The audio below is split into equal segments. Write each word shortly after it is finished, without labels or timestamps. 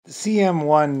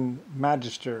CM1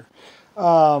 Magister,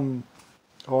 um,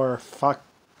 or Fouga,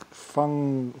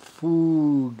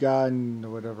 or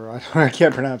whatever. I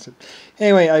can't pronounce it.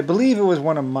 Anyway, I believe it was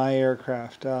one of my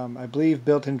aircraft. I believe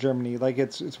built in Germany. Like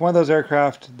it's one of those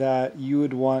aircraft that you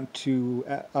would want to,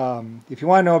 if you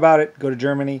want to know about it, go to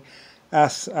Germany,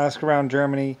 ask around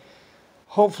Germany.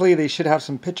 Hopefully, they should have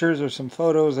some pictures or some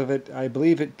photos of it. I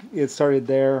believe it started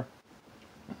there.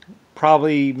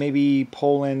 Probably maybe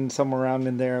Poland, somewhere around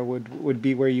in there would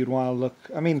be where you'd want to look.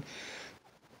 I mean,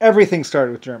 everything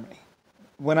started with Germany.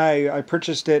 When I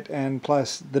purchased it, and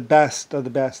plus the best of the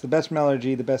best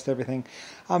metallurgy, the best everything.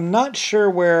 I'm not sure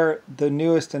where the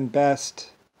newest and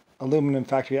best aluminum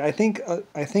factory. I think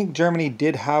Germany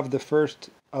did have the first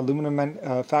aluminum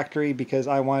factory because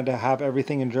I wanted to have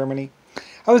everything in Germany.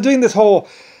 I was doing this whole,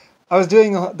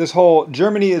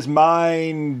 Germany is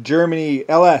mine, Germany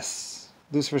LS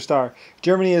Lucifer Star.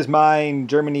 Germany is mine,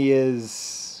 Germany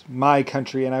is my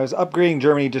country, and I was upgrading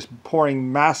Germany, just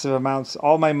pouring massive amounts.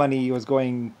 All my money was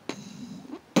going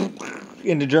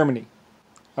into Germany.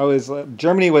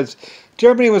 Germany was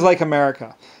like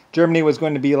America. Germany was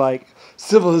going to be like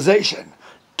civilization.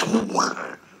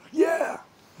 Yeah.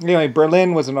 Anyway,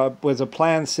 Berlin was a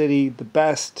planned city, the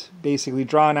best, basically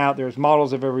drawn out. There was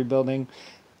models of every building.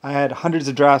 I had hundreds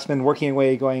of draftsmen working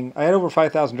away, going. I had over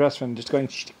 5,000 draftsmen just going,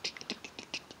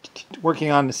 working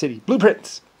on the city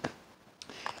blueprints,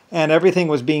 and everything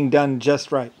was being done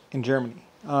just right in Germany,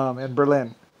 in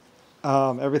Berlin.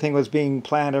 Everything was being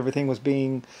planned. Everything was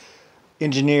being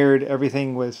engineered.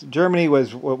 Germany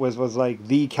was like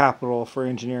the capital for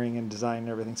engineering and design and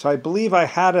everything. So I believe I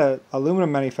had a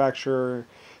aluminum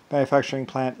manufacturing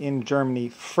plant in Germany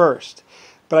first,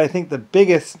 but I think the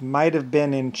biggest might have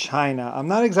been in China. I'm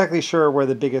not exactly sure where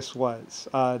the biggest was.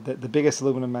 The biggest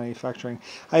aluminum manufacturing.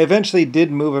 I eventually did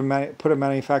put a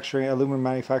aluminum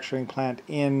manufacturing plant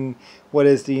in what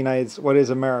is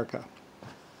America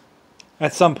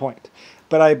at some point,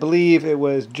 but I believe it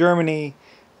was Germany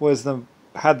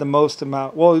had the most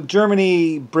amount. Well,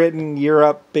 Germany, Britain,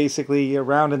 Europe, basically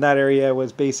around in that area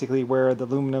was basically where the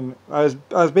aluminum. I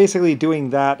was basically doing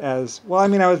that as well. I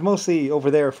mean, I was mostly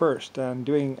over there first and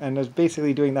I was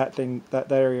basically doing that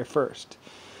area first.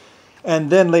 And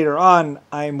then later on,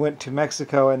 I went to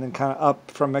Mexico and then kind of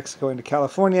up from Mexico into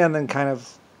California, and then kind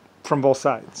of from both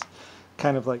sides,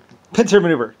 kind of like pincer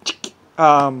maneuver,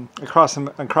 across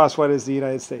what is the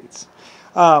United States.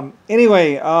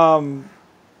 Anyway.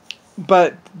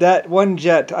 But that one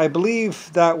jet, I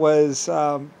believe that was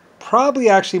probably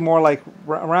actually more like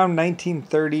around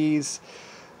 1930s,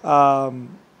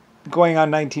 going on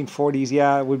 1940s.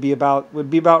 Yeah, it would be about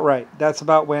right. That's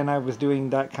about when I was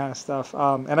doing that kind of stuff.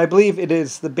 And I believe it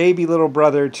is the baby little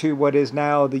brother to what is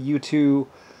now the U-2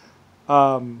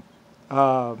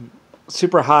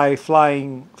 super high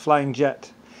flying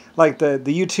jet. Like the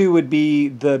U-2 would be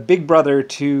the big brother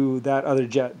to that other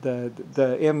jet, the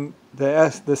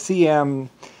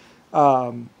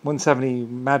CM.170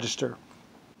 Magister.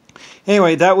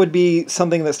 Anyway, that would be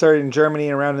something that started in Germany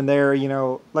and around in there. You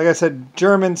know, like I said,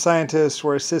 German scientists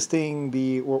were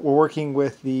were working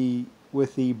with the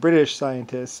British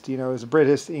scientists. You know, it was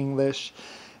British English,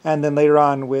 and then later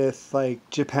on with like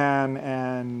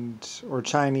Japan or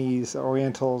Chinese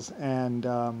Orientals and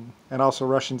also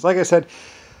Russians. Like I said.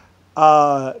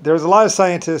 There was a lot of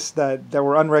scientists that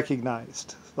were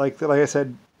unrecognized. Like I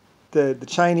said, the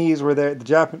Chinese were there,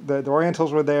 the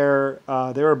Orientals were there.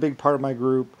 They were a big part of my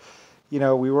group. You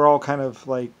know, we were all kind of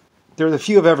like, there was a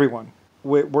few of everyone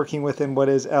working within what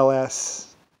is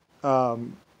LS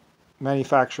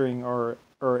manufacturing or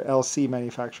LC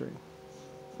manufacturing.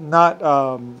 Not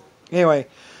anyway.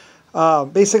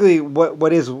 Basically,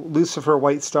 what is Lucifer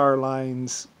White Star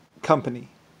Line's company?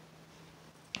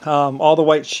 All the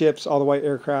white ships, all the white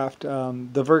aircraft,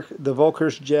 the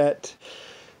Volker's jet,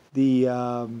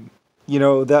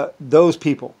 those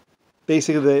people,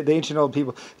 basically the ancient old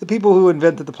people, the people who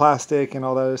invented the plastic and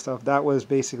all that other stuff. That was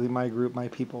basically my group, my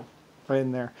people, right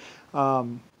in there.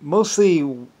 Mostly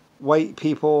white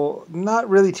people, not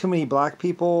really too many black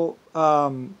people.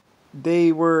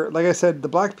 They were, like I said, the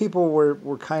black people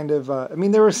were kind of. I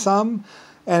mean, there were some.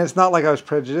 And it's not like I was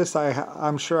prejudiced.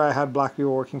 I'm sure I had black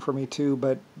people working for me too,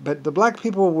 but the black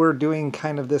people were doing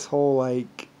kind of this whole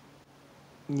like,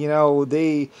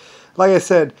 they, like I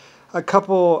said, a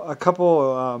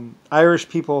couple Irish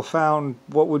people found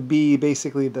what would be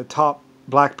basically the top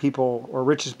black people or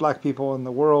richest black people in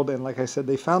the world, and like I said,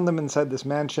 they found them inside this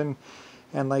mansion,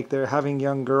 and like they're having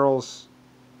young girls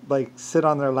like sit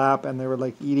on their lap, and they were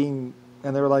like eating,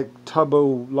 and they were like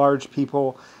tubbo large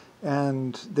people,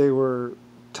 and they were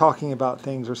talking about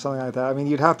things or something like that. I mean,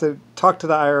 you'd have to talk to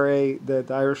the IRA, the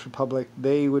Irish Republic.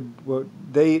 They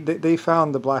they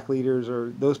found the black leaders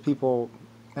or those people.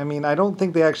 I mean, I don't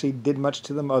think they actually did much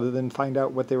to them other than find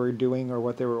out what they were doing or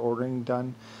what they were ordering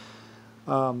done.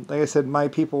 Like I said, my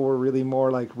people were really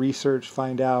more like research,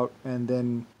 find out, and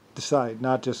then decide,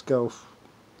 not just go.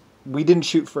 We didn't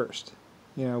shoot first.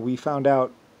 You know, we found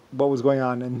out what was going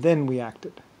on and then we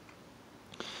acted.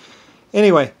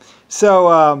 Anyway,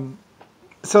 so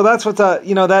so that's what's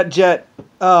that jet.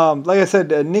 Like I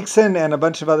said, Nixon and a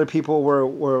bunch of other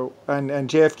people and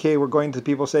JFK were going to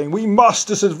people saying, "We must.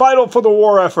 This is vital for the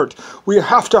war effort. We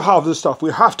have to have this stuff.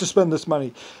 We have to spend this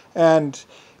money." And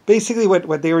basically,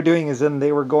 what they were doing is then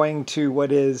they were going to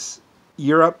what is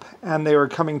Europe, and they were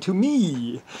coming to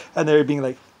me, and they were being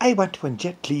like, "I want one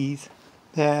jet, please."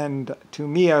 And to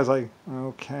me, I was like,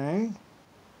 "Okay,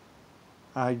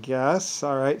 I guess.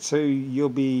 All right, so you'll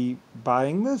be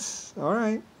buying this? All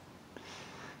right."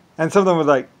 And some of them were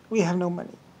like, "We have no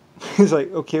money." He's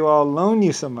like, "Okay, well, I'll loan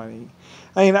you some money."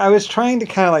 I mean, I was trying to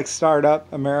kind of like start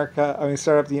up America. I mean,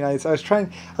 start up the United States. I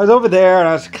was over there and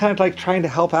I was kind of like trying to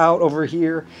help out over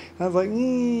here. And I was like,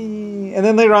 and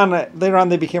then later on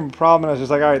they became a problem. And I was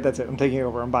just like, all right, that's it. I'm taking it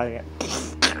over. I'm buying it.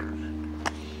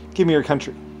 Give me your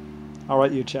country. I'll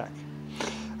write you a check.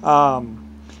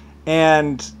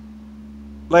 And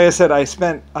like I said, I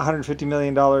spent $150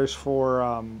 million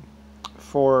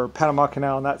for Panama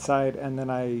Canal on that side, and then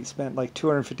I spent like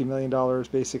 $250 million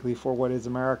basically for what is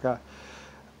America,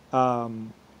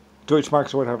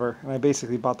 Deutschmarks or whatever, and I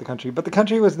basically bought the country. But the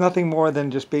country was nothing more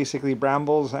than just basically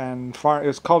brambles and farm. It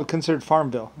was considered Farm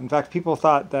Bill. In fact, people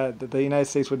thought that the United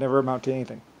States would never amount to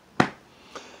anything.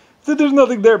 So there's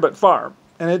nothing there but farm,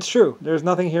 and it's true. There's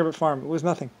nothing here but farm. It was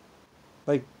nothing.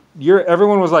 Like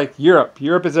everyone was like Europe.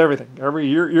 Europe is everything.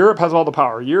 Europe has all the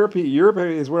power. Europe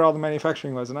is where all the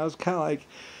manufacturing was, and I was kind of like,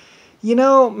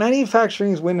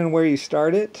 manufacturing is when and where you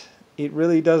start it. It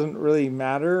really doesn't really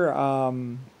matter.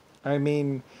 I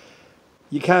mean,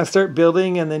 you kind of start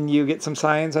building, and then you get some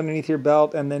science underneath your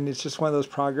belt, and then it's just one of those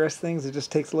progress things. It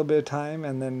just takes a little bit of time,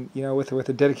 and then with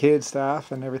a dedicated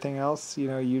staff and everything else,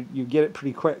 you get it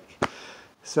pretty quick.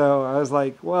 So I was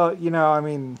like, well, I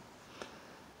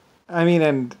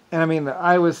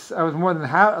was more than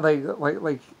half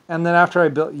like, and then after I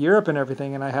built Europe and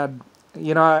everything, and I had,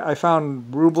 I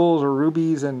found rubles or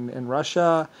rubies in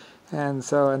Russia, and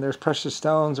there's precious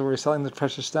stones, and we were selling the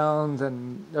precious stones,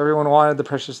 and everyone wanted the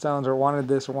precious stones or wanted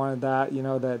this or wanted that,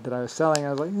 that I was selling.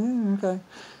 I was like, okay.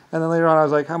 And then later on, I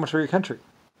was like, how much for your country?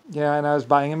 And I was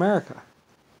buying America.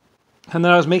 And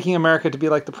then I was making America to be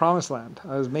like the promised land.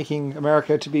 I was making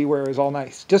America to be where it was all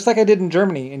nice, just like I did in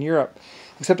Germany, in Europe.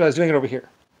 Except I was doing it over here.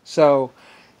 So,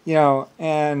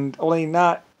 and only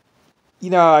not,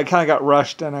 I kind of got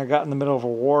rushed and I got in the middle of a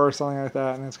war or something like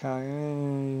that. And it's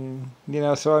kind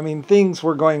of, so I mean, things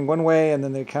were going one way and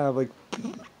then they kind of like,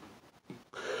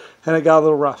 and it got a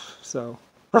little rough. So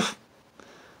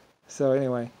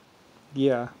anyway,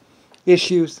 yeah,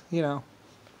 issues,